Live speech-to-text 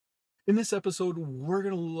In this episode, we're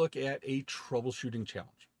going to look at a troubleshooting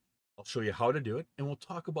challenge. I'll show you how to do it, and we'll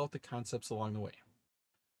talk about the concepts along the way.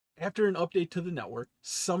 After an update to the network,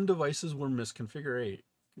 some devices were misconfigured.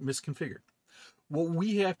 What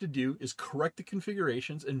we have to do is correct the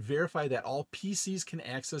configurations and verify that all PCs can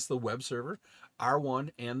access the web server, R1,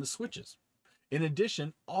 and the switches. In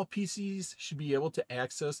addition, all PCs should be able to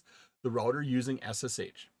access the router using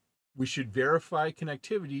SSH. We should verify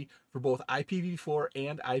connectivity for both IPv4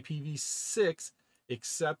 and IPv6,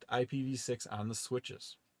 except IPv6 on the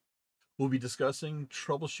switches. We'll be discussing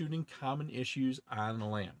troubleshooting common issues on the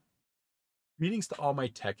LAN. Greetings to all my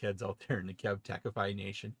tech heads out there in the KevTechify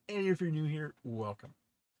nation, and if you're new here, welcome.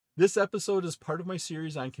 This episode is part of my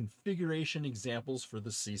series on configuration examples for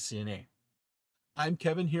the CCNA. I'm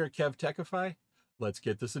Kevin here at KevTechify. Let's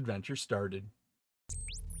get this adventure started.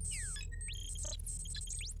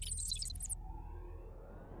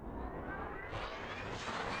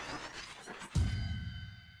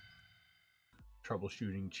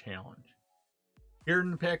 Troubleshooting challenge. Here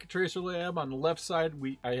in the Packet Tracer lab on the left side,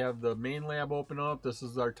 I have the main lab open up. This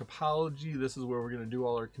is our topology. This is where we're going to do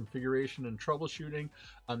all our configuration and troubleshooting.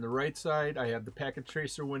 On the right side, I have the Packet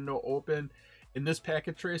Tracer window open. In this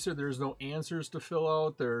Packet Tracer, there's no answers to fill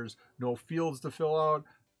out. There's no fields to fill out.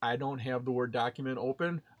 I don't have the Word document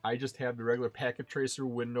open. I just have the regular Packet Tracer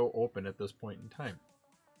window open at this point in time.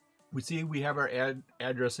 We have our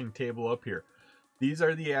addressing table up here. These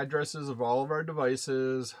are the addresses of all of our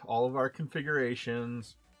devices, all of our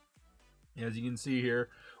configurations. As you can see here,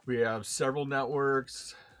 we have several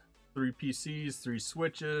networks, 3 PCs, 3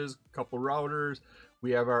 switches, a couple routers.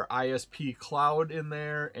 We have our ISP cloud in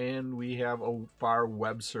there, and we have our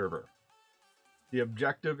web server. The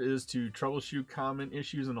objective is to troubleshoot common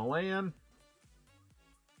issues in a LAN.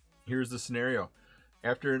 Here's the scenario.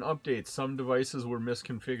 After an update, some devices were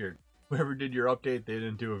misconfigured. Whoever did your update, they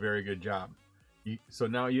didn't do a very good job. So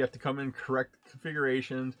now you have to come in, correct the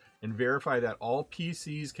configurations, and verify that all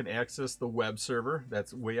PCs can access the web server.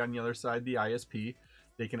 That's way on the other side of the ISP.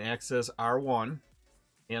 They can access R1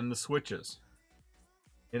 and the switches.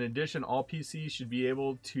 In addition, all PCs should be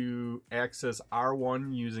able to access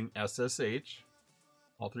R1 using SSH.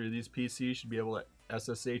 All 3 of these PCs should be able to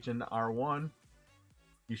SSH into R1.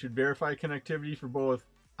 You should verify connectivity for both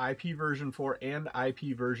IP version 4 and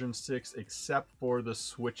IP version 6, except for the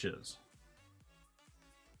switches.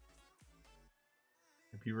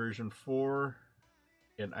 IP version 4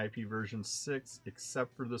 and IP version 6,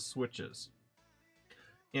 except for the switches.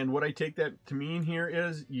 And what I take that to mean here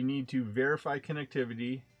is you need to verify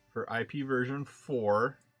connectivity for IP version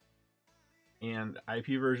 4 and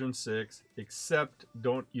IP version 6, except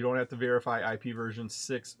you don't have to verify IP version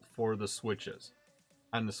 6 for the switches.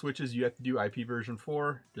 On the switches, you have to do IP version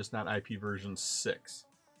 4, just not IP version 6.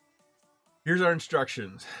 Here's our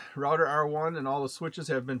instructions. Router R1 and all the switches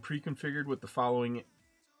have been pre-configured with the following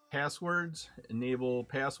passwords: enable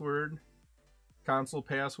password, console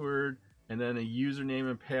password, and then a username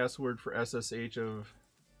and password for SSH of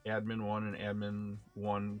admin1 and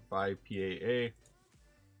admin1 5PAA.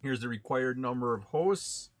 Here's the required number of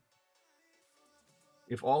hosts.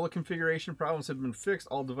 If all the configuration problems have been fixed,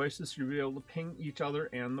 all devices should be able to ping each other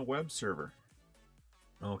and the web server.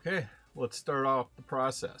 Okay, let's start off the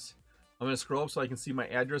process. I'm going to scroll up so I can see my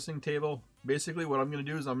addressing table. Basically, what I'm going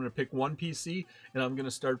to do is I'm going to pick one PC and I'm going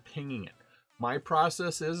to start pinging it. My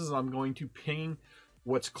process is I'm going to ping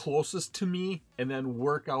what's closest to me and then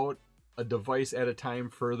work out a device at a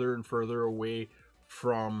time further and further away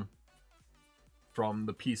from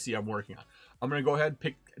the PC I'm working on. I'm going to go ahead and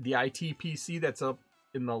pick the IT PC that's up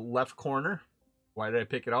in the left corner. Why did I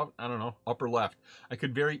pick it out? I don't know. Upper left. I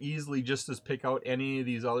could very easily just as pick out any of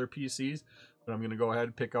these other PCs, but I'm going to go ahead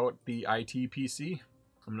and pick out the IT PC.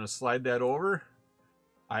 I'm going to slide that over.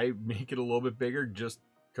 I make it a little bit bigger just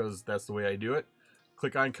because that's the way I do it.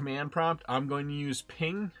 Click on command prompt. I'm going to use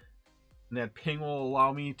ping, and that ping will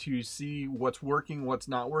allow me to see what's working, what's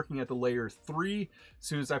not working at the layer 3. As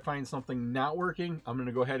soon as I find something not working, I'm going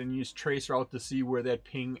to go ahead and use traceroute to see where that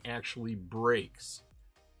ping actually breaks.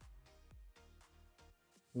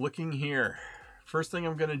 Looking here, first thing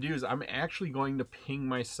I'm going to do is I'm actually going to ping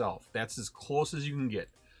myself. That's as close as you can get.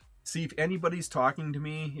 See, if anybody's talking to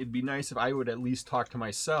me, it'd be nice if I would at least talk to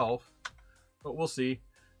myself, but we'll see.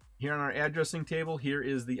 Here on our addressing table, here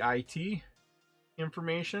is the IT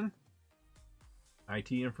information.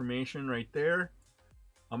 IT information right there.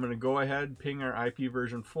 I'm going to go ahead and ping our IP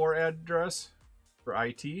version 4 address for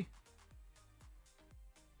IT.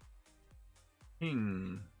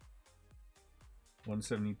 Ping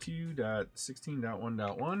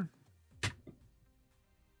 172.16.1.1.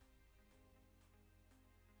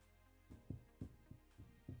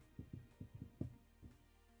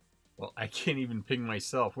 Well, I can't even ping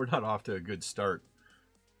myself. We're not off to a good start.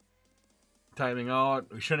 Timing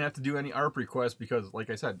out. We shouldn't have to do any ARP requests because, like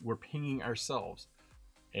I said, we're pinging ourselves.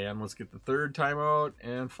 And let's get the third timeout.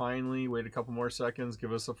 And finally, wait a couple more seconds.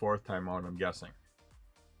 Give us a fourth timeout, I'm guessing.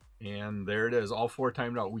 And there it is. All 4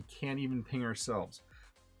 timed out. We can't even ping ourselves.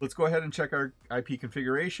 Let's go ahead and check our IP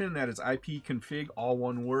configuration. That is IP config, all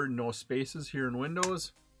one word, no spaces here in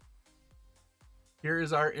Windows. Here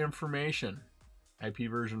is our information.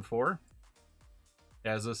 IP version 4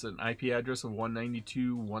 has us an IP address of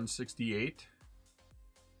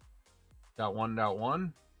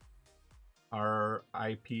 192.168.1.1. Our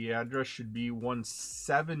IP address should be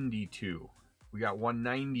 172. We got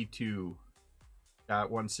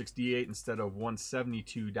 192.168 instead of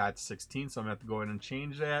 172.16, so I'm going to have to go in and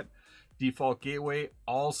change that. Default gateway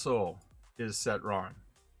also is set wrong.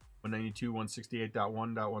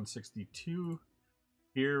 192.168.1.162.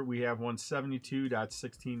 Here we have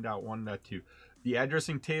 172.16.1.2. The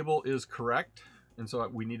addressing table is correct, and so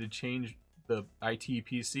we need to change the IT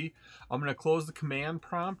PC. I'm going to close the command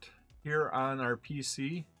prompt here on our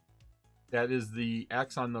PC. That is the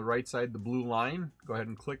X on the right side, the blue line. Go ahead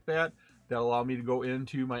and click that. That'll allow me to go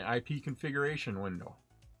into my IP configuration window.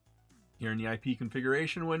 Here in the IP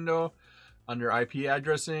configuration window, under IP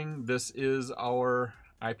addressing, this is our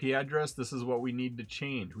IP address. This is what we need to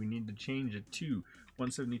change. We need to change it to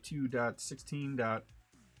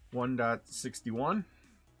 172.16.1.61.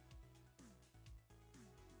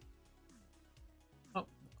 Oh,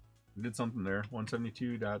 we did something there.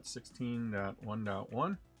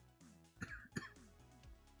 172.16.1.1.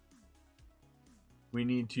 We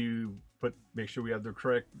need to make sure we have the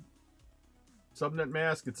correct subnet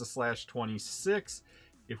mask. It's a /26.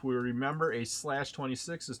 If we remember, a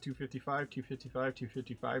 /26 is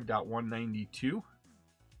 255.255.255.192.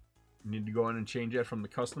 We need to go in and change that from the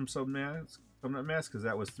custom subnet mask because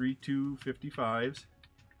that was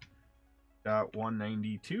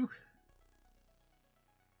 3255.192.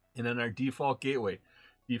 And then our default gateway.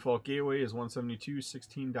 Default gateway is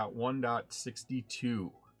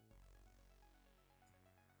 172.16.1.62.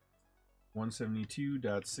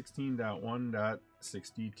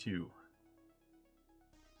 172.16.1.62.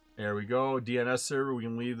 There we go. DNS server, we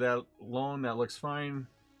can leave that alone. That looks fine.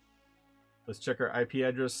 Let's check our IP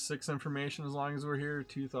address 6 information as long as we're here.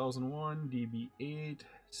 2001 DB8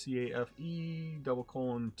 CAFE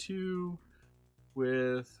 :2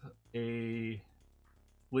 with a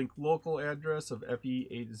link local address of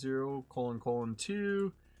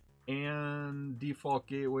FE80::2 and default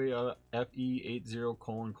gateway of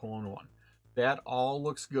FE80::1. That all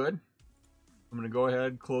looks good. I'm going to go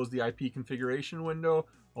ahead, close the IP configuration window,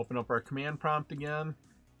 open up our command prompt again,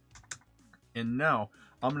 and now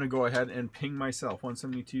I'm going to go ahead and ping myself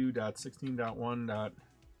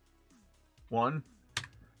 172.16.1.1.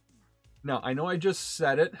 Now, I know I just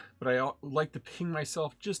said it, but I like to ping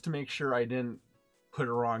myself just to make sure I didn't put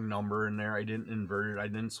a wrong number in there. I didn't invert it. I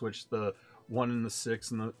didn't switch the 1 and the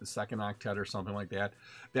 6 and the second octet or something like that.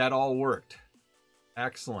 That all worked.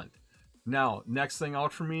 Excellent. Now, next thing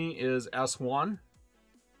out for me is S1.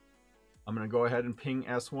 I'm going to go ahead and ping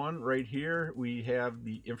S1 right here. We have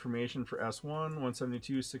the information for S1,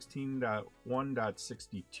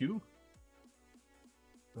 172.16.1.62.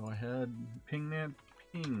 Go ahead, ping that,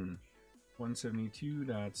 ping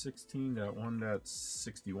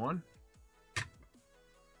 172.16.1.61.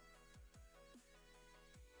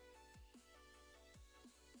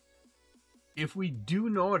 If we do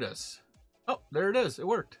notice, oh, there it is, it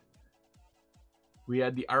worked. We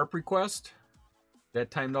had the ARP request.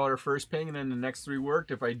 That timed out our first ping, and then the next 3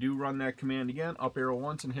 worked. If I do run that command again, up arrow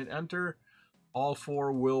once and hit enter, all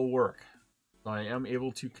 4 will work. So I am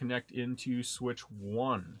able to connect into switch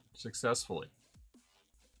 1 successfully.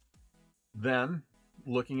 Then,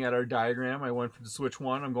 looking at our diagram, I went from switch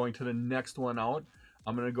 1, I'm going to the next one out.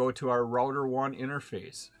 I'm going to go to our router 1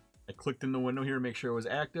 interface. I clicked in the window here to make sure it was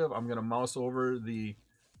active. I'm going to mouse over the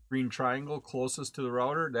green triangle closest to the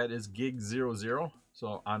router. That is gig 00.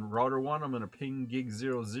 So on router 1, I'm going to ping gig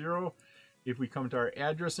 00. If we come to our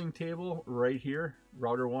addressing table right here,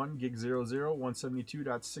 router 1, gig 00,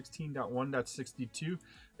 172.16.1.62,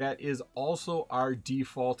 that is also our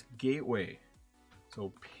default gateway.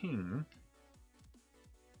 So ping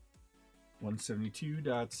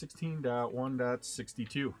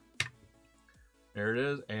 172.16.1.62. There it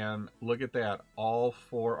is, and look at that, all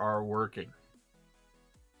 4 are working.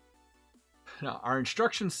 Now, our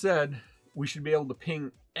instructions said we should be able to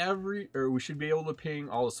ping we should be able to ping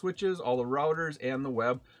all the switches, all the routers, and the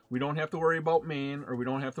web. We don't have to worry about main, or we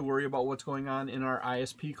don't have to worry about what's going on in our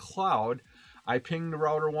ISP cloud. I pinged the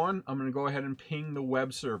router 1. I'm going to go ahead and ping the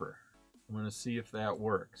web server. I'm going to see if that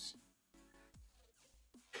works.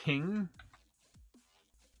 ping.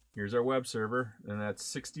 Here's our web server, and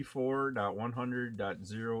that's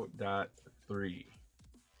 64.100.0.3.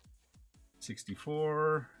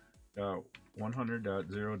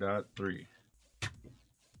 64.100.0.3.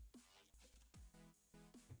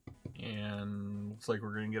 And looks like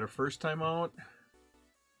we're going to get a first time out.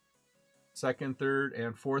 Second, third,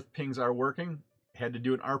 and fourth pings are working. Had to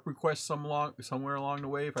do an ARP request somewhere along the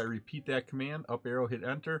way. If I repeat that command, up arrow, hit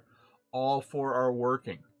enter, all four are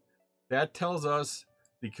working. That tells us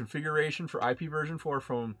the configuration for IP version 4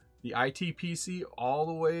 from the IT PC all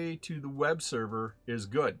the way to the web server is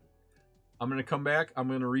good. I'm going to come back. I'm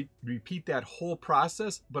going to repeat that whole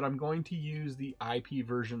process, but I'm going to use the IP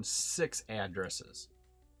version 6 addresses.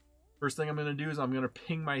 First thing I'm going to do is I'm going to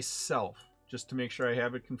ping myself just to make sure I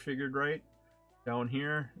have it configured right. Down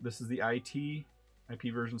here, this is the IP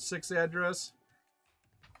version 6 address.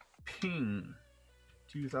 Ping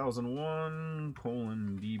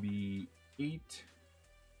 2001:db8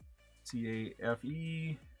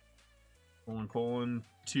 CAFE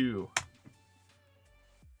 ::2.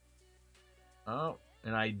 Oh,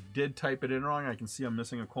 and I did type it in wrong. I can see I'm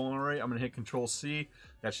missing a colon array. I'm going to hit Control C.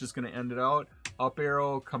 That's just going to end it out. Up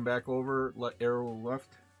arrow, come back over, let arrow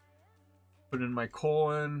left. Put in my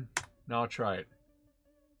colon. Now try it.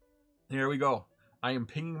 There we go. I am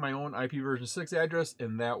pinging my own IP version 6 address,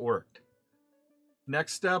 and that worked.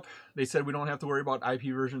 Next step, they said we don't have to worry about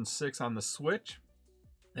IP version 6 on the switch.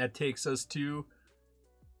 That takes us to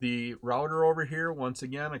the router over here. Once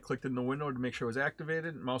again, I clicked in the window to make sure it was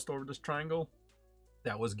activated, moused over this triangle.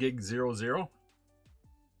 That was gig 00.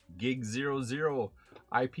 Gig 00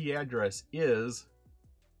 IP address is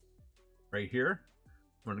right here.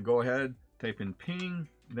 I'm going to go ahead, type in ping,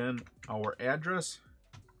 then our address,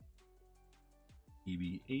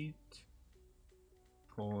 db8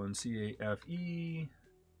 :CAFE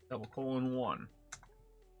 :1.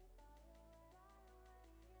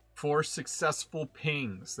 4 successful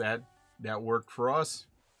pings. That worked for us.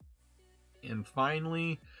 And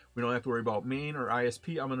finally, we don't have to worry about main or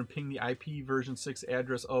ISP. I'm going to ping the IP version 6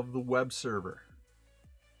 address of the web server,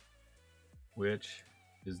 which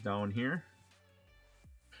is down here.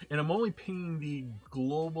 And I'm only pinging the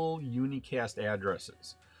global unicast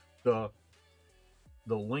addresses. The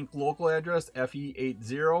link local address,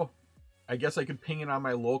 FE80, I guess I could ping it on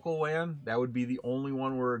my local LAN. That would be the only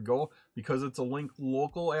one where it go, because it's a link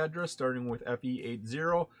local address starting with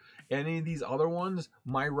FE80. Any of these other ones,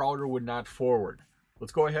 my router would not forward.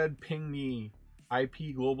 Let's go ahead and ping the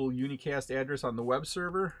IP global unicast address on the web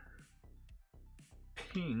server.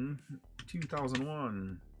 Ping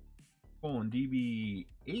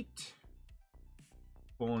 2001:db8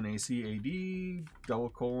 :ACAD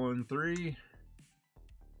 :3.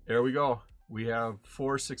 There we go. We have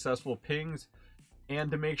 4 successful pings. And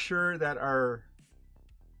to make sure that our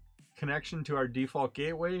connection to our default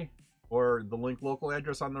gateway or the link local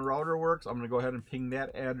address on the router works, I'm going to go ahead and ping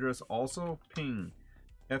that address also. Ping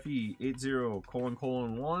FE80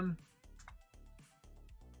 ::1.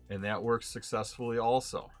 And that works successfully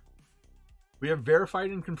also. We have verified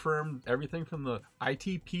and confirmed everything from the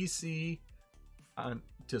IT PC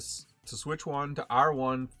to switch 1 to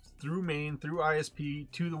R1 through main, through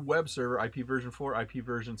ISP, to the web server. IP version 4, IP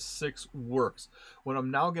version 6 works. What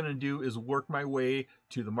I'm now going to do is work my way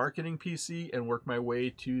to the marketing PC and work my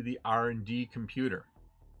way to the R&D computer.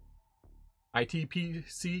 IT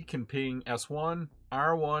PC can ping S1,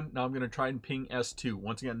 R1. Now I'm going to try and ping S2.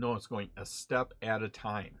 Once again, no, it's going a step at a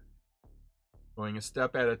time. Going a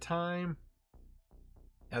step at a time.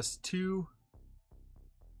 S2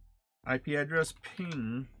 IP address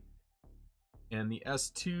ping, and the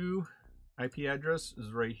S2 IP address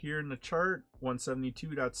is right here in the chart,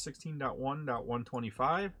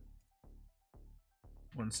 172.16.1.125.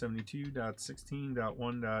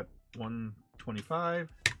 172.16.1.125.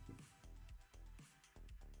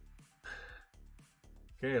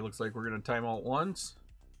 Okay, it looks like we're going to time out once.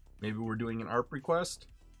 Maybe we're doing an ARP request.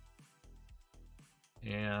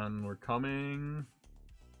 And we're coming,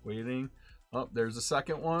 waiting. Oh, there's a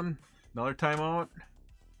second one. Another timeout.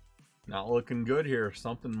 Not looking good here.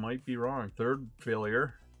 Something might be wrong. Third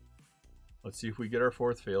failure. Let's see if we get our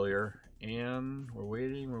fourth failure. And we're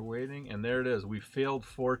waiting, and there it is. We failed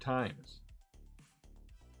 4 times.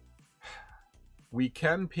 We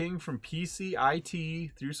can ping from PC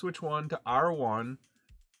IT through switch 1 to R1,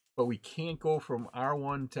 but we can't go from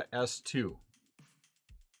R1 to S2.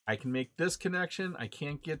 I can make this connection. I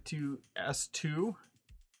can't get to S2.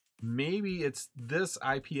 Maybe it's this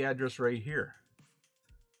IP address right here.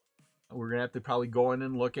 We're going to have to probably go in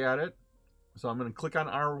and look at it. So I'm going to click on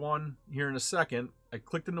R1 here in a second. I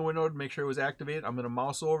clicked in the window to make sure it was activated. I'm going to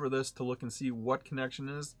mouse over this to look and see what connection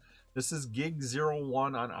is. This is gig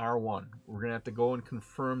 01 on R1. We're going to have to go and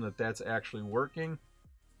confirm that that's actually working.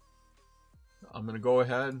 I'm going to go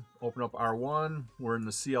ahead, open up R1. We're in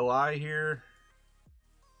the CLI here.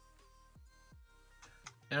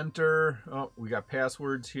 Enter. Oh, we got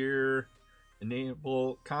passwords here.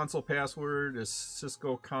 Enable console password is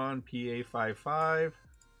Cisco Con PA55.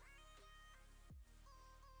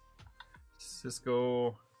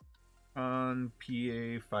 Cisco Con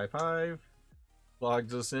PA55.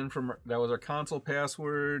 Logs us in from, that was our console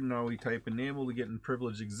password. Now we type enable to get in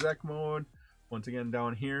privileged exec mode. Once again,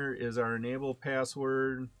 down here is our enable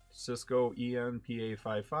password, Cisco EN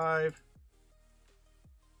PA55.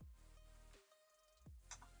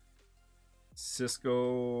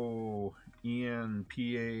 Cisco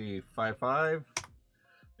ENPA55.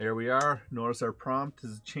 There we are. Notice our prompt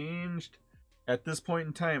has changed. At this point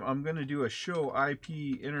in time, I'm going to do a show IP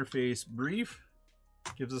interface brief.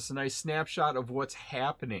 Gives us a nice snapshot of what's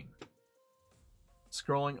happening.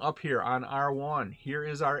 Scrolling up here on R1, here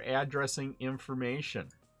is our addressing information.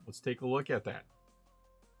 Let's take a look at that.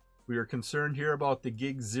 We are concerned here about the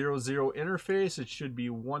gig 00 interface. It should be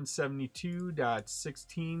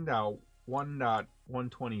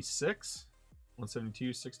 172.16.1.126.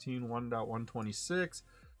 172.16.1.126.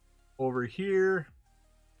 Over here,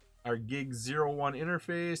 our gig 01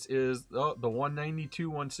 interface is the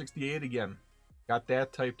 192.168 again. Got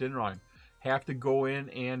that typed in wrong. Have to go in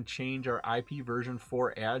and change our IP version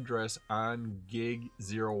 4 address on gig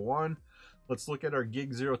 01. Let's look at our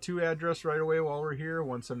gig 02 address right away while we're here.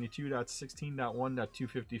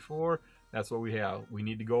 172.16.1.254. That's what we have. We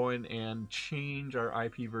need to go in and change our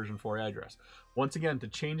IP version 4 address. Once again, to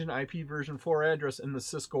change an IP version 4 address in the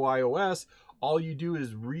Cisco iOS, all you do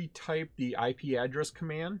is retype the IP address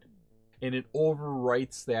command and it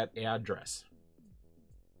overwrites that address.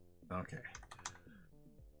 Okay.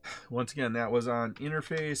 Once again, that was on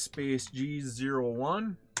interface space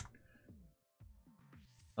G01.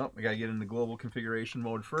 Oh, I gotta get into global configuration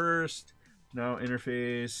mode first. Now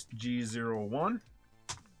interface G01.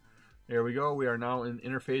 There we go. We are now in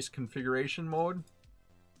interface configuration mode.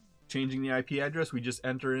 Changing the IP address, we just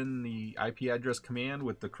enter in the IP address command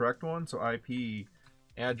with the correct one. So IP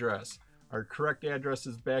address. Our correct address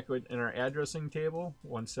is back in our addressing table,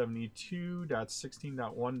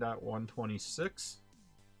 172.16.1.126.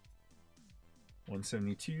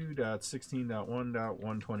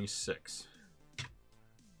 172.16.1.126.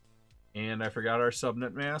 And I forgot our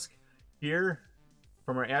subnet mask. Here,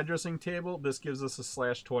 from our addressing table, this gives us a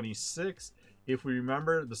 /26. If we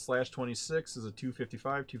remember, the /26 is a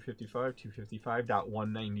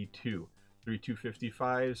 255.255.255.192. 3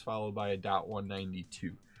 255s followed by a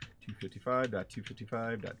 .192.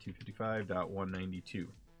 255.255.255.192.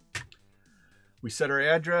 We set our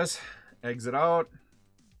address, exit out.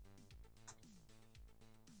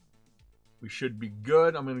 We should be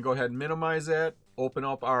good. I'm going to go ahead and minimize that. Open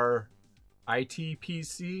up our IT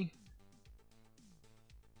PC.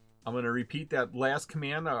 I'm going to repeat that last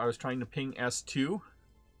command. I was trying to ping S2.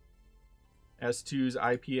 S2's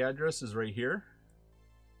IP address is right here.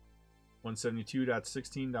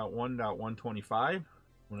 172.16.1.125. I'm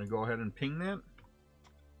going to go ahead and ping that.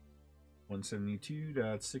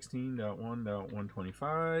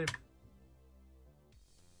 172.16.1.125.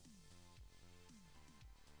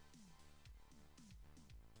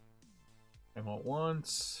 Time out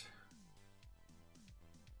once.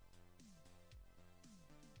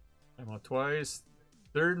 Time out twice.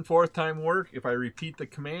 Third and fourth time work. If I repeat the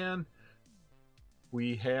command,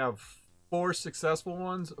 we have 4 successful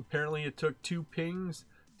ones. Apparently it took 2 pings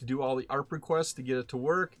to do all the ARP requests to get it to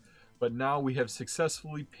work. But now we have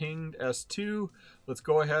successfully pinged S2. Let's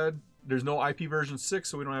go ahead. There's no IP version 6,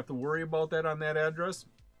 so we don't have to worry about that on that address.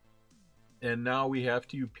 And now we have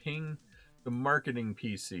to ping the marketing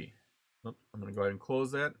PC. I'm going to go ahead and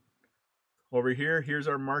close that. Over here, here's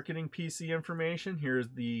our marketing PC information. Here's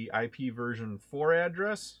the IP version 4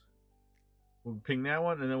 address. We'll ping that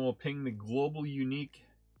one, and then we'll ping the global unicast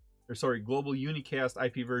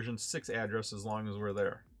IP version 6 address as long as we're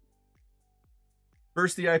there.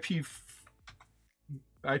 First, the IP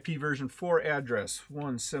version 4 address,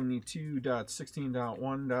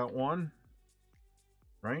 172.16.1.1.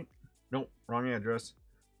 Right? Nope, wrong address.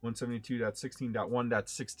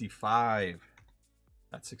 172.16.1.65.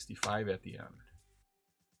 That's 65 at the end.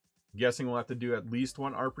 I'm guessing we'll have to do at least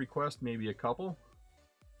 1 ARP request, maybe a couple.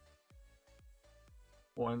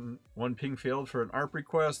 One ping failed for an ARP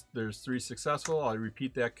request. There's 3 successful. I'll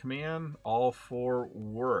repeat that command. All 4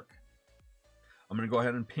 work. I'm going to go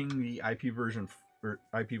ahead and ping the IP version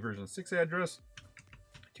IP version 6 address,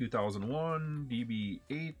 2001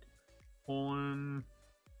 DB8 colon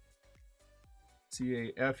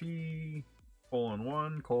CAFE colon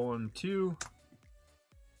 1 colon 2.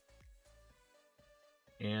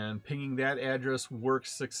 And pinging that address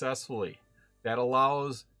works successfully. That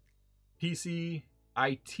allows the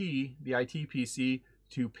IT PC,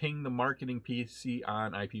 to ping the marketing PC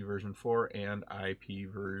on IP version 4 and IP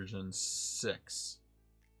version 6.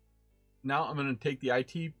 Now I'm going to take the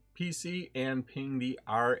IT PC and ping the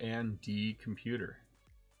R&D computer.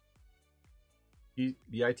 The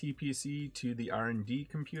IT PC to the R&D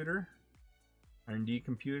computer. R&D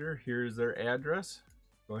computer, here's their address.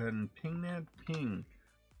 Go ahead and ping that. Ping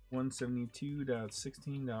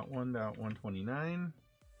 172.16.1.129.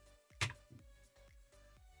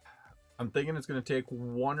 I'm thinking it's going to take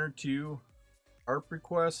 1 or 2 ARP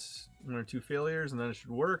requests, 1 or 2 failures, and then it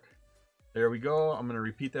should work. There we go. I'm going to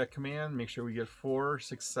repeat that command, make sure we get 4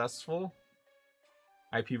 successful.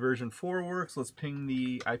 IP version 4 works. Let's ping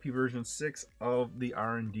the IP version 6 of the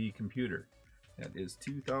R&D computer. That is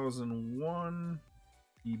 2001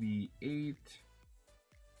 DB8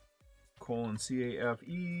 colon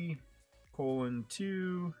CAFE colon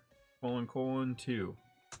 2 colon 2.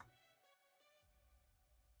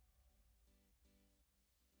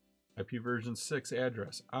 IP version 6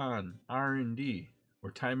 address on R&D.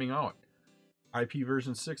 We're timing out. IP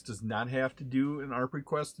version 6 does not have to do an ARP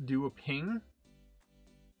request to do a ping.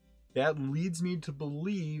 That leads me to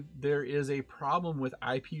believe there is a problem with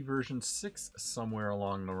IP version 6 somewhere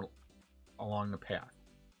along the path.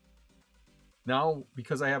 Now,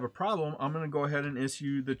 because I have a problem, I'm going to go ahead and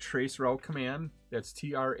issue the traceroute command. That's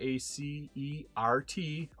TRACERT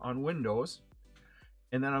on Windows.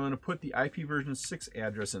 And then I'm going to put the IP version 6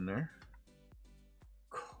 address in there.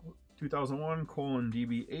 2001 colon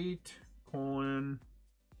DB8 colon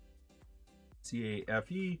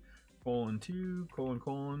CAFE colon 2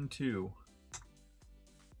 colon 2.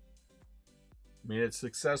 Made it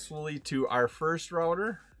successfully to our first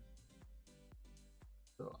router.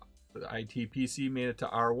 So the IT PC made it to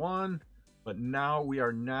R1, but now we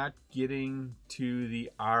are not getting to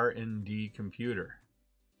the R&D computer.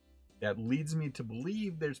 That leads me to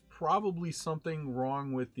believe there's probably something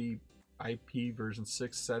wrong with the IP version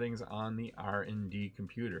 6 settings on the R&D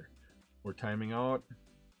computer. We're timing out.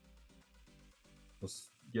 Let's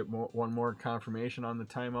get one more confirmation on the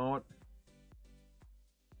timeout.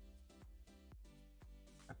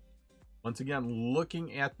 Once again,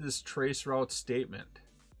 looking at this traceroute statement,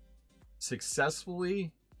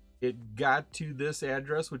 successfully it got to this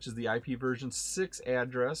address, which is the IP version 6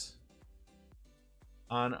 address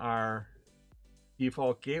on our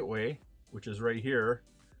default gateway, which is right here,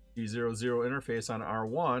 D00 interface on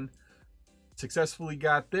R1. Successfully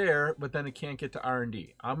got there, but then it can't get to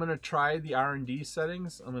R&D. I'm going to try the R&D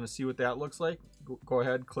settings. I'm going to see what that looks like. Go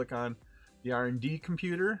ahead, click on the R&D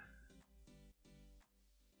computer.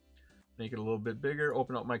 Make it a little bit bigger.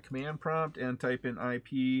 Open up my command prompt and type in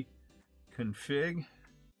IP config.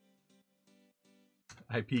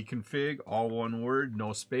 IP config, all one word,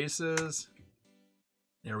 no spaces.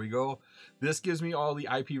 There we go. This gives me all the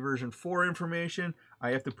IP version 4 information.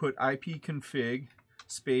 I have to put IP config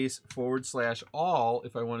space / all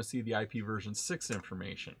if I want to see the IP version 6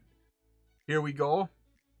 information. Here we go.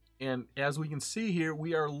 And as we can see here,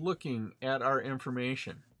 we are looking at our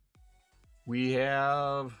information. We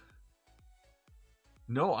have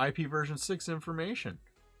no IP version 6 information.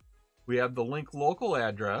 We have the link local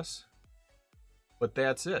address, but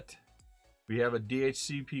that's it. We have a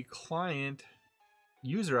DHCP client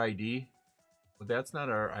user ID, but that's not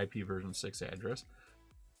our IP version 6 address.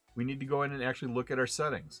 We need to go in and actually look at our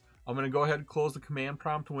settings. I'm going to go ahead and close the command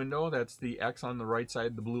prompt window. That's the X on the right side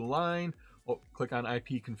of the blue line. Click on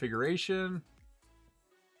IP configuration.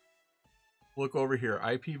 Look over here,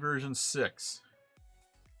 IP version 6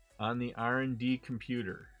 on the R&D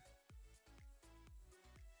computer.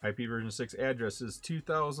 IP version 6 address is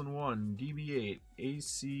 2001 DB8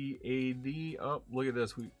 ACAD. Oh, look at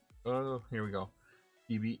this. Here we go.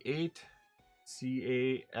 DB8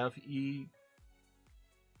 CAFE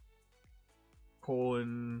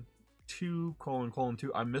colon 2 colon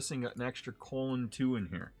 2. I'm missing an extra colon 2 in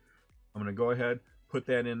here. I'm going to go ahead, put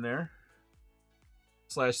that in there.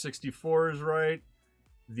 /64 is right.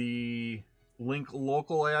 The link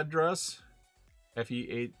local address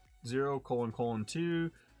FE80 colon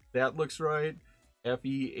 2. That looks right.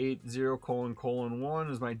 FE80 colon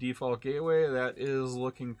 1 is my default gateway. That is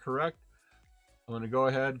looking correct. I'm going to go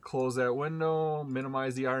ahead, close that window,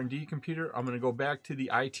 minimize the R&D computer. I'm going to go back to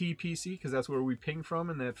the IT PC because that's where we pinged from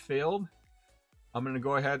and that failed. I'm going to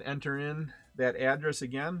go ahead, enter in that address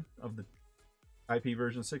again of the IP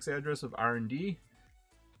version 6 address of R&D,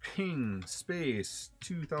 ping space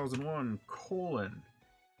 2001 colon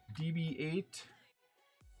DB8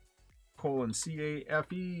 colon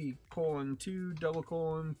CAFE colon 2 double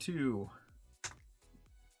colon 2.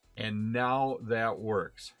 And now that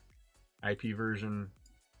works. IP version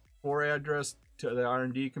 4 address to the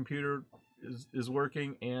R&D computer is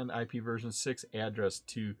working, and IP version 6 address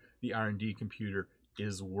to the R&D computer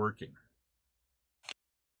is working.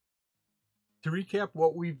 To recap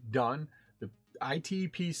what we've done, the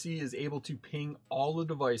IT PC is able to ping all the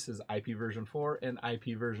devices IP version 4 and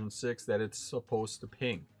IP version 6 that it's supposed to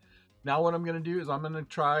ping. Now what I'm going to do is I'm going to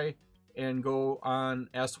try and go on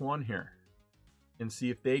S1 here and see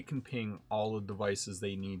if they can ping all the devices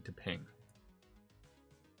they need to ping.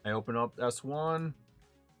 I open up S1,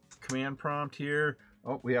 command prompt here.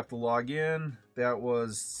 Oh, we have to log in. That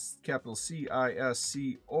was capital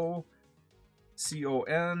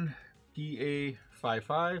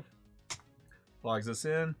CISCOCONPA55. Logs us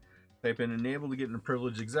in. Type in enable to get into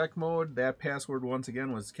privileged exec mode. That password once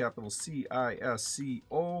again was capital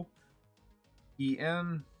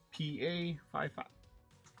CISCOENPA55.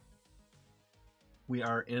 We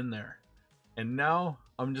are in there. And now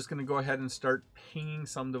I'm just going to go ahead and start pinging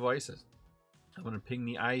some devices. I'm going to ping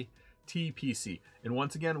the IT PC. And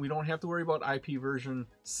once again, we don't have to worry about IP version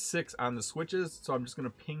 6 on the switches, so I'm just going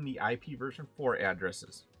to ping the IP version 4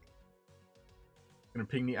 addresses. I'm going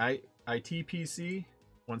to ping the IT PC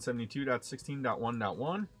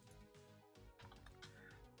 172.16.1.1.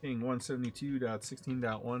 Ping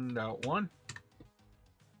 172.16.1.1.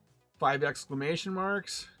 5 exclamation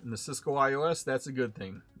marks in the Cisco iOS, that's a good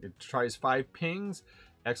thing. It tries 5 pings.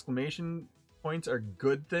 Exclamation points are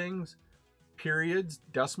good things. Periods,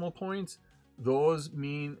 decimal points, those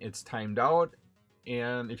mean it's timed out.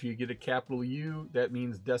 And if you get a capital U, that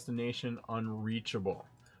means destination unreachable.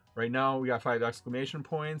 Right now we got 5 exclamation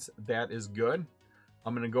points. That is good.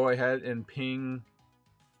 I'm going to go ahead and ping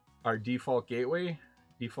our default gateway.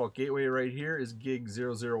 Default gateway right here is gig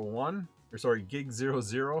 001. Or sorry, gig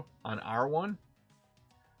 00 on R1.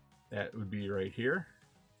 That would be right here.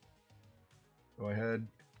 Go ahead,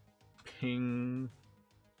 ping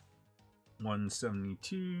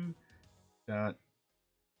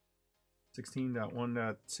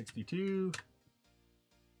 172.16.1.62.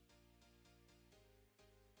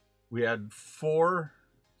 We had 4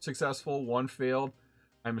 successful, 1 failed.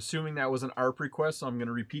 I'm assuming that was an ARP request, so I'm going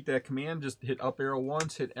to repeat that command. Just hit up arrow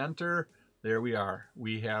once, hit enter. There we are.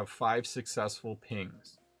 We have 5 successful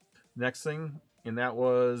pings. Next thing, and that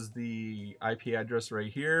was the IP address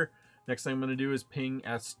right here. Next thing I'm going to do is ping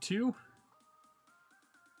S2.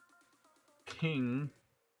 Ping.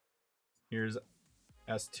 Here's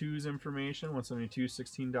S2's information.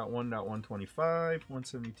 172.16.1.125.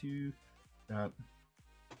 172. Oh,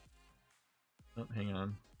 hang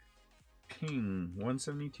on. Ping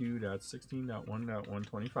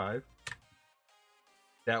 172.16.1.125.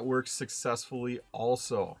 That works successfully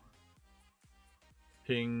also.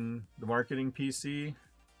 Ping the marketing PC.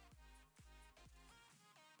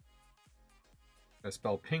 I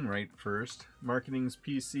spell ping right first. Marketing's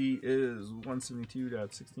PC is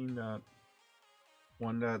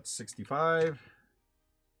 172.16.1.65.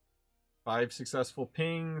 5 successful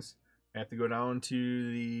pings. I have to go down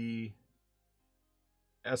to the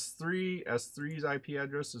S3. S3's IP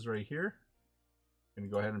address is right here. I'm going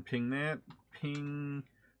to go ahead and ping that. Ping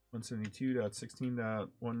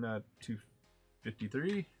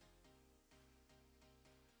 172.16.1.253.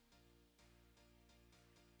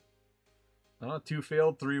 Two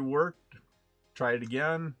failed, 3 worked. Try it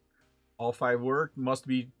again. All 5 worked. Must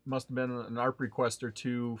have been an ARP request or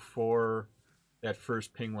 2 for that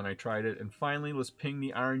first ping when I tried it. And finally, let's ping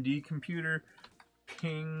the R&D computer.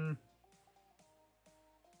 Ping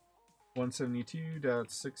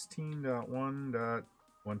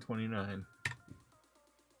 172.16.1.129.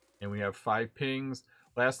 And we have 5 pings.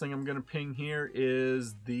 Last thing I'm going to ping here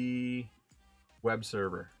is the web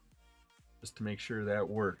server, just to make sure that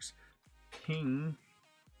works. Ping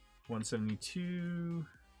 172.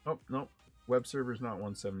 Oh, no. Web server is not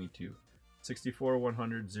 172.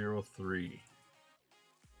 64.100.03.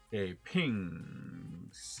 Okay, ping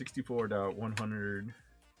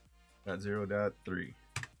 64.100.0.3.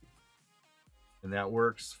 And that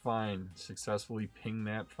works fine. Successfully ping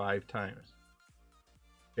that 5 times.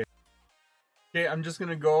 Okay, I'm just going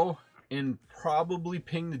to go and probably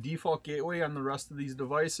ping the default gateway on the rest of these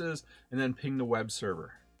devices and then ping the web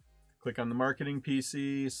server. Click on the marketing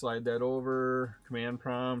PC, slide that over, command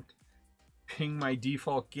prompt, ping my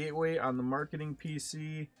default gateway on the marketing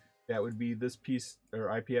PC. That would be this piece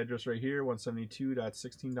or IP address right here,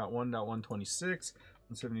 172.16.1.126.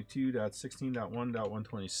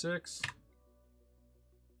 172.16.1.126.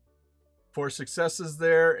 4 successes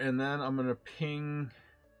there, and then I'm going to ping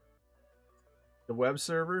the web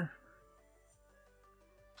server.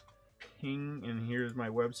 Ping, and here's my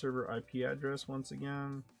web server IP address once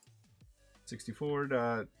again.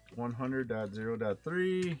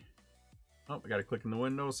 64.100.0.3. Oh, I got to click in the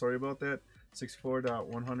window. Sorry about that.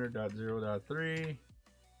 64.100.0.3.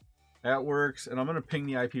 That works, and I'm going to ping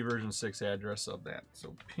the IP version 6 address of that.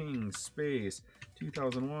 So ping space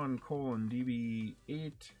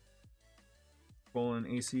 2001:db8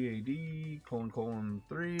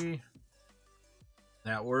 :ACAD::3.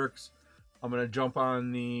 That works. I'm going to jump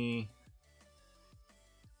on the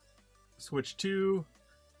switch 2,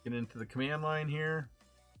 get into the command line here.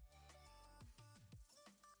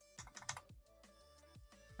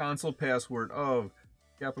 Console password of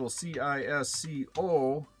capital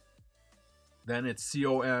CISCO, then it's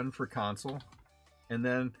CON for console, and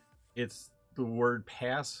then it's the word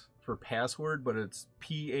pass for password, but it's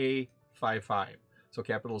PA55. So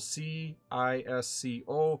capital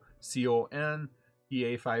CISCO CON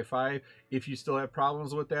PA55. If you still have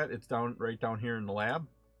problems with that, it's right down here in the lab.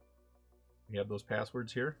 We have those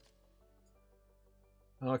passwords here.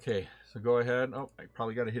 Okay, so go ahead. Oh, I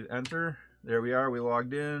probably got to hit enter. There we are. We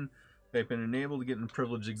logged in. Type in enable to get in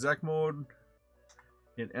privileged exec mode.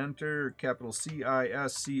 Hit enter. Capital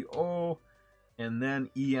CISCO, and then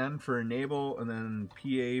EN for enable, and then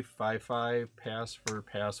PA55 pass for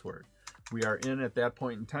password. We are in at that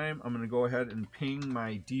point in time. I'm going to go ahead and ping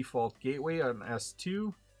my default gateway on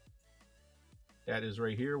S2. That is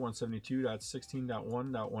right here,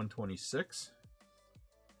 172.16.1.126.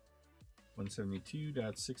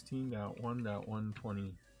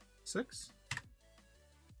 172.16.1.126.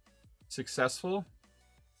 Successful.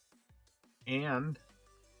 And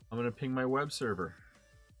I'm going to ping my web server.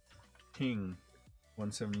 Ping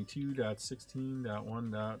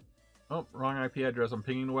 172.16.1. Oh, wrong IP address. I'm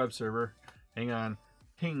pinging the web server. Hang on.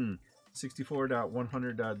 Ping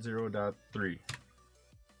 64.100.0.3.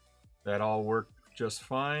 That all worked just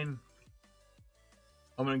fine.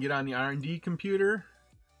 I'm going to get on the R&D computer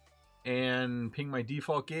and ping my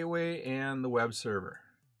default gateway and the web server.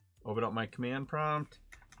 Open up my command prompt.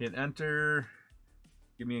 Hit enter.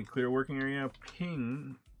 Give me a clear working area.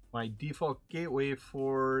 Ping my default gateway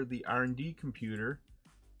for the R&D computer.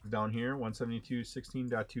 Down here,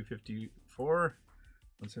 172.16.254,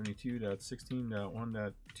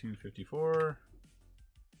 172.16.1.254.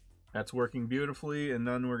 That's working beautifully, and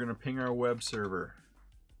then we're going to ping our web server,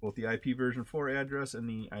 both the IP version 4 address and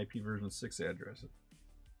the IP version 6 address.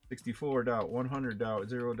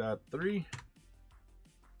 64.100.0.3.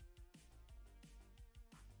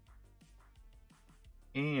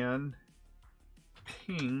 And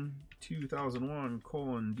ping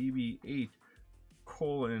 2001:db8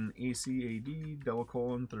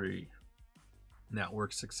 :ACAD::3. And that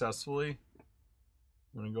works successfully.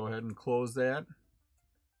 I'm going to go ahead and close that.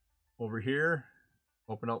 Over here,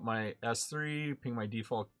 open up my S3, ping my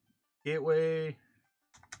default gateway.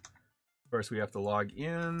 Of course, we have to log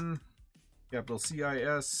in. Capital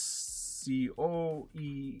CISCO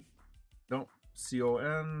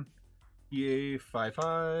CON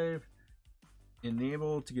PA55.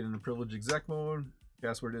 Enable to get into privileged exec mode.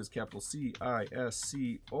 Password is capital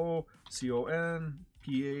CISCO CON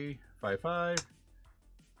PA55.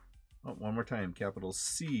 Oh, one more time. Capital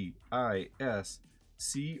CISCO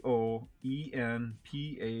EN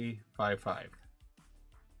PA55.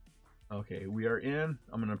 Okay, we are in.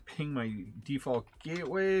 I'm going to ping my default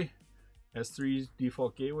gateway. S3's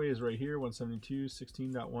default gateway is right here,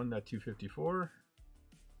 172.16.1.254.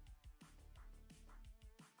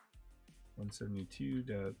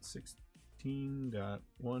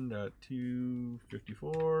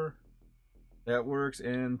 172.16.1.254. That works,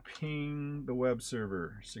 and ping the web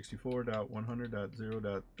server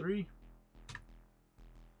 64.100.0.3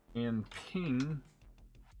 and ping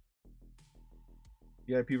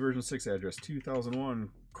the IP version 6 address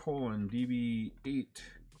 2001:db8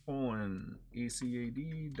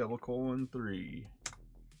 :ACAD::3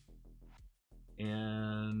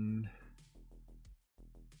 and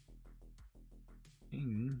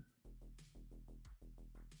ping.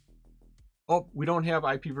 Oh, we don't have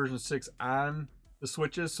IP version 6 on the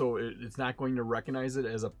switches, so it's not going to recognize it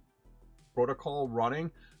as a protocol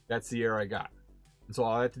running. That's the error I got. And so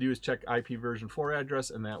all I have to do is check IP version 4 address,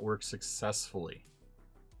 and that works successfully.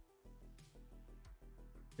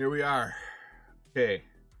 Here we are. Okay,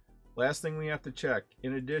 last thing we have to check.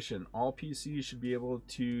 In addition, all PCs should be able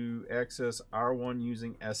to access R1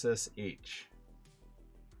 using SSH.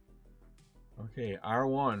 Okay,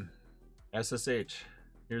 R1, SSH.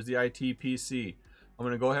 Here's the IT PC. I'm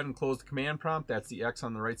going to go ahead and close the command prompt. That's the X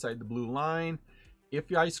on the right side of the blue line.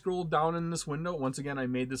 If I scroll down in this window, once again, I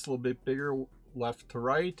made this a little bit bigger left to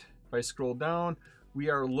right. If I scroll down, we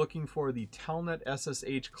are looking for the Telnet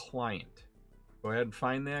SSH client. Go ahead and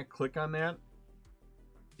find that, click on that.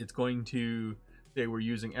 It's going to say we're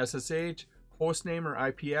using SSH, host name or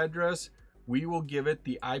IP address. We will give it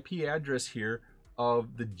the IP address here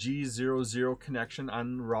of the G00 connection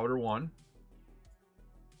on router 1.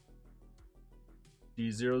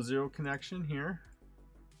 G00 connection here.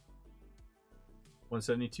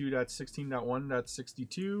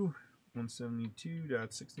 172.16.1.62.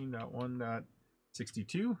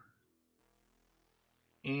 172.16.1.62.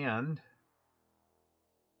 And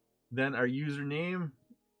then our username,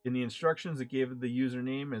 in the instructions it gave the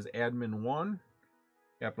username as admin1,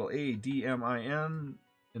 capital ADMIN,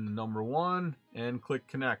 and the number 1, and click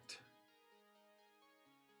connect.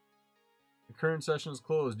 The current session is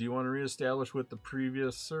closed. Do you want to reestablish with the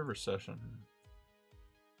previous server session?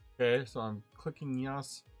 Okay, so I'm clicking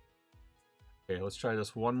yes. Okay, let's try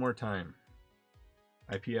this one more time.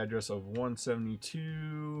 IP address of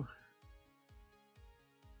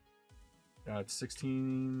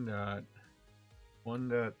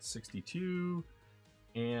 172.16.1.62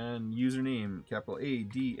 and username capital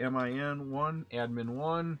ADMIN1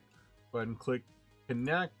 admin1. Go ahead and click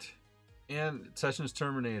connect, and session is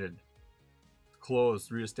terminated.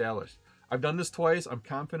 Closed, reestablished. I've done this twice. I'm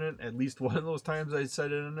confident at least one of those times I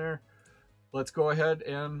said it in there. Let's go ahead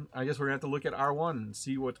and I guess we're gonna have to look at R1 and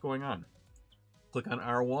see what's going on. Click on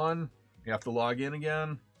R1. You have to log in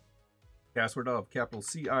again. Password of capital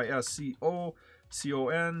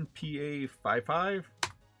CISCOCONPA55.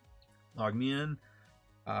 Log me in.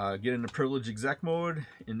 Get into privilege exec mode.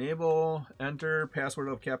 Enable. Enter. Password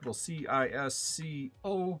of capital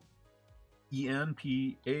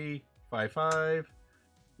CISCOENPA55.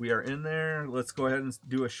 We are in there. Let's go ahead and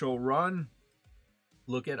do a show run.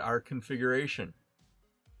 Look at our configuration.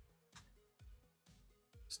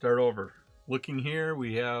 Start over. Looking here,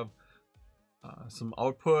 we have some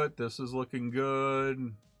output. This is looking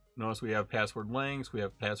good. Notice we have password lengths, we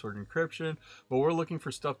have password encryption, but we're looking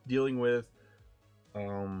for stuff dealing with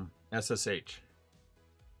SSH.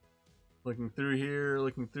 Looking through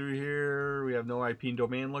here, we have no IP and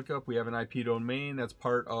domain lookup. We have an IP domain. That's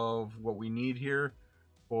part of what we need here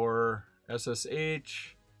for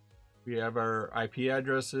SSH. We have our IP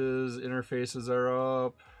addresses, interfaces are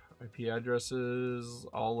up. IP addresses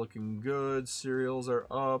all looking good. Serials are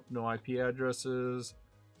up. No IP addresses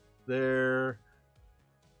there.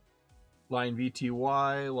 Line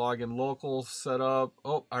VTY, login local set up.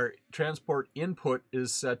 Oh, our transport input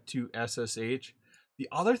is set to SSH. The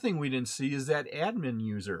other thing we didn't see is that admin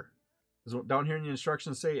user. Down here in the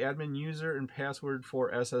instructions say admin user and password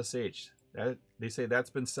for SSH. They say that's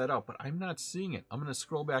been set up, but I'm not seeing it. I'm going to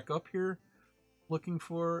scroll back up here looking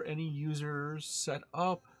for any users set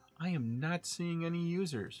up. I am not seeing any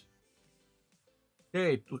users.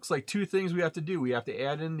 Okay, looks like two things we have to do. We have to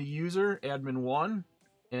add in the user, admin1,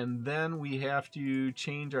 and then we have to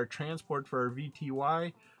change our transport for our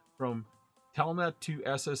VTY from Telnet to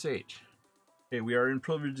SSH. Okay, we are in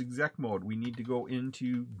privilege exec mode. We need to go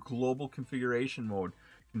into global configuration mode.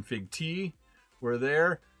 Config T, we're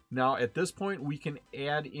there. Now at this point we can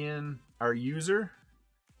add in our user.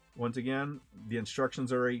 Once again, the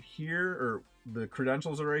instructions are right here, or the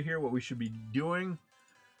credentials are right here, what we should be doing.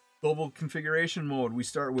 Global configuration mode, we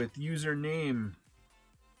start with username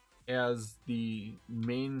as the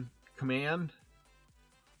main command.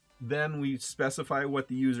 Then we specify what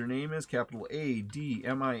the username is, capital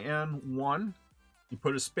ADMIN1. You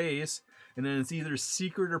put a space, and then it's either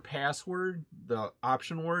secret or password, the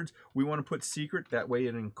option words. We want to put secret, that way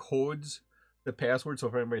it encodes the password, so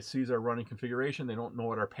if anybody sees our running configuration, they don't know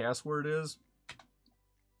what our password is.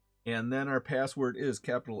 And then our password is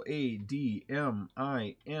capital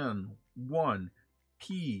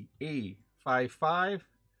ADMIN1PA55.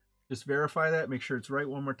 Just verify that, make sure it's right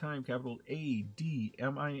one more time. Capital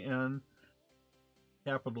ADMIN,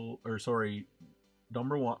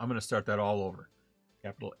 number 1. I'm going to start that all over.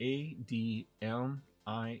 Capital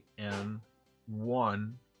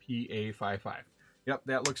ADMIN1PA55. Yep,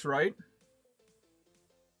 that looks right.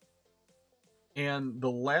 And the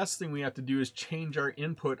last thing we have to do is change our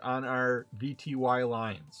input on our VTY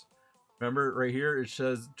lines. Remember right here it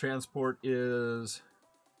says transport is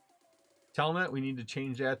Telnet. We need to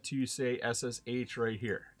change that to say SSH right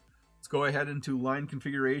here. Let's go ahead into line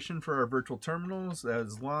configuration for our virtual terminals.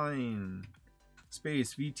 That's line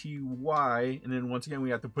space VTY, and then once again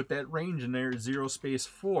we have to put that range in there, 0 space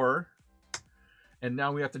 4. And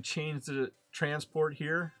now we have to change the transport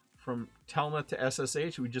here from telnet to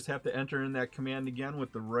SSH, we just have to enter in that command again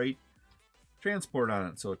with the right transport on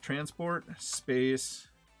it. So transport space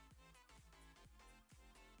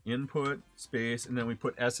input space, and then we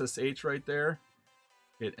put SSH right there.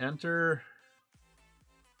 Hit enter.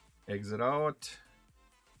 Exit out.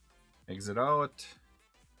 Exit out.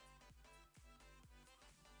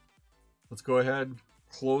 Let's go ahead,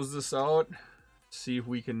 close this out. See if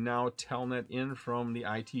we can now telnet in from the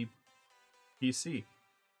IT PC.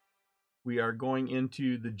 We are going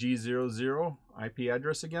into the G00 IP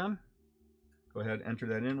address again. Go ahead, enter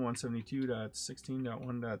that in,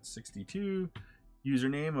 172.16.1.62.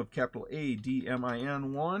 Username of capital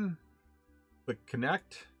ADMIN1. Click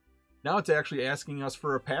connect. Now it's actually asking us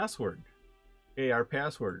for a password. Okay, our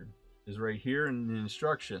password is right here in the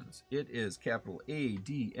instructions. It is capital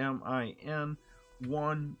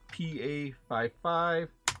ADMIN1PA55.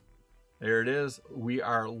 There it is. We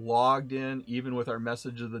are logged in, even with our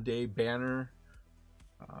message of the day banner.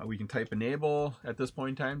 We can type enable at this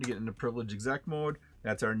point in time to get into privilege exec mode.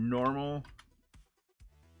 That's our normal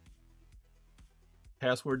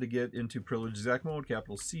password to get into privilege exec mode,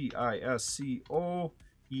 capital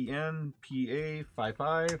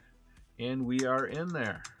CISCOENPA55, and we are in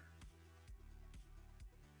there.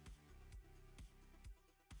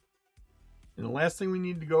 And the last thing we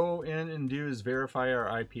need to go in and do is verify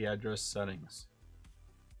our IP address settings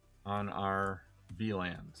on our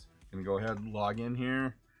VLANs. I'm going to go ahead and log in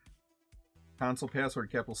here. Console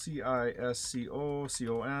password, capital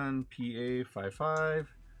CISCOCONPA55.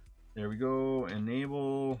 There we go.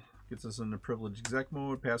 Enable gets us into privilege exec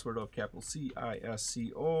mode. Password of capital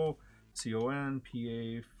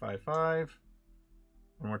CISCOCONPA55.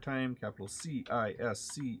 One more time, capital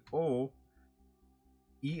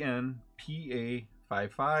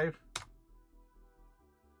CISCOENPA55.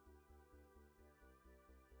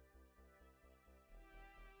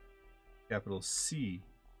 Capital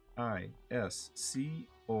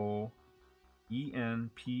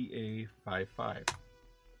CISCOENPA55.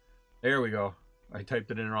 There we go. I typed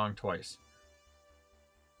it in wrong twice.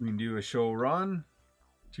 We can do a show run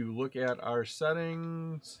to look at our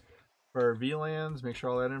settings for our VLANs. Make sure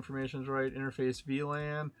all that information is right. Interface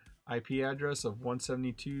VLAN, IP address of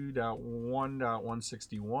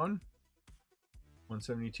 172.1.161,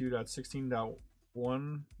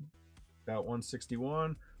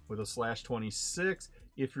 172.16.1.161 with a /26.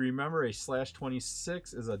 If you remember, a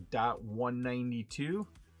 /26 is a .192.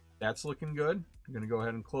 That's looking good. I'm going to go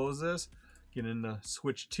ahead and close this. Get into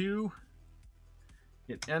switch 2.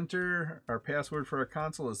 Hit enter. Our password for our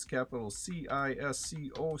console is capital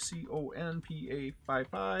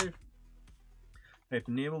CISCOCONPA55. Type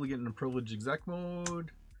enable to get into privilege exec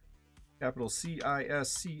mode. Capital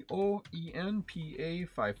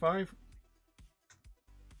CISCOENPA55.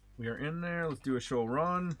 We are in there. Let's do a show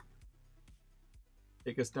run.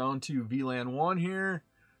 Take us down to VLAN 1 here.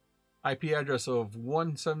 IP address of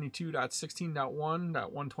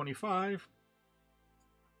 172.16.1.125.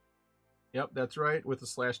 Yep, that's right, with a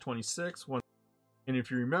 /26. And if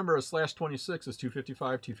you remember, a /26 is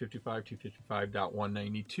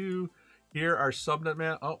 255.255.255.192. Here, our subnet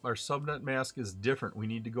mask. Oh, our subnet mask is different. We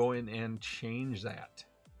need to go in and change that.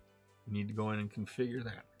 We need to go in and configure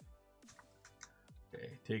that.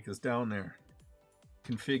 Okay, take us down there.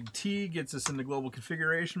 Config T gets us into global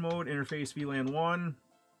configuration mode. Interface VLAN 1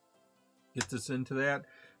 gets us into that.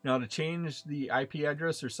 Now to change the IP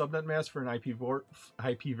address or subnet mask for an IP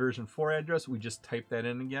version 4 address, we just type that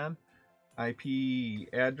in again. IP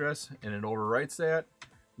address, and it overwrites that.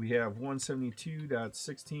 We have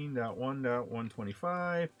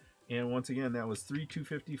 172.16.1.125, and once again that was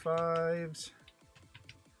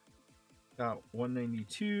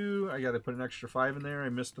 3255.192. I got to put an extra 5 in there. I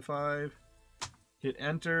missed the 5. Hit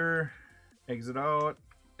enter, exit out,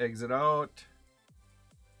 exit out.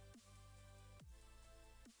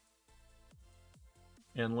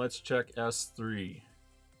 And let's check S3.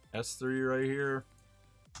 S3 right here.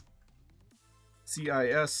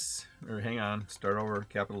 CIS, or hang on, start over,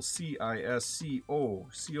 capital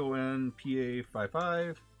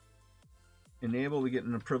CISCOCONPA55. Enable to get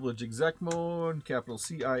into privilege exec mode, capital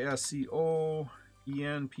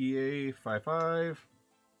CISCOENPA55.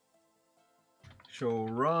 Show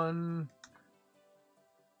run.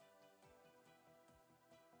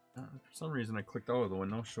 For some reason I clicked out of the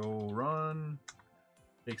window. Show run.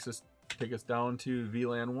 Take us down to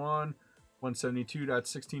VLAN 1,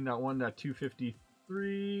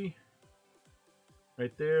 172.16.1.253.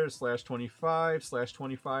 Right there, /25.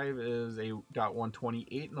 /25 is a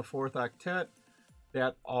 .128 in the 4th octet.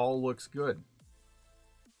 That all looks good.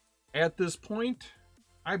 At this point,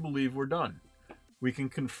 I believe we're done. We can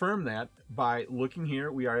confirm that by looking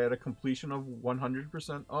here. We are at a completion of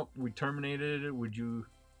 100%. Oh, we terminated it. Would you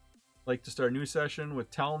like to start a new session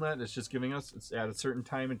with Telnet? It's just giving us, it's at a certain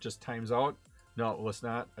time, it just times out. No, let's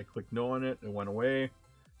not. I clicked no on it. It went away.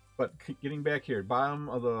 But getting back here, bottom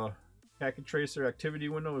of the packet tracer activity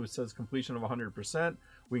window, it says completion of 100%.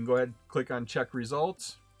 We can go ahead and click on check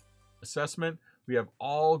results, assessment. We have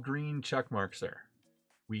all green check marks there.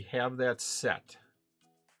 We have that set.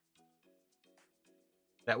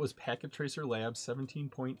 That was Packet Tracer Labs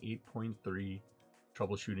 17.8.3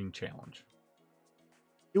 Troubleshooting Challenge.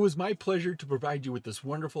 It was my pleasure to provide you with this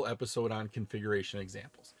wonderful episode on configuration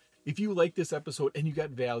examples. If you like this episode and you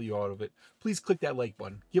got value out of it, please click that like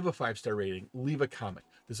button, give a 5-star rating, leave a comment.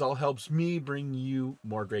 This all helps me bring you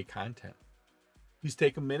more great content. Please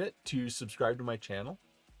take a minute to subscribe to my channel.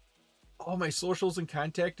 All my socials and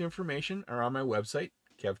contact information are on my website,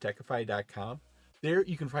 KevTechify.com. There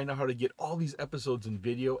you can find out how to get all these episodes in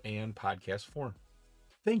video and podcast form.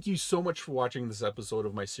 Thank you so much for watching this episode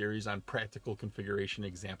of my series on practical configuration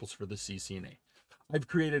examples for the CCNA. I've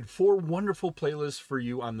created 4 wonderful playlists for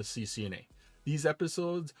you on the CCNA. These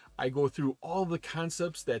episodes, I go through all the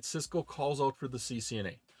concepts that Cisco calls out for the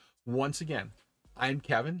CCNA. Once again, I'm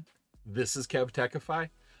Kevin. This is KevTechify.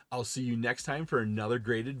 I'll see you next time for another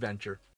great adventure.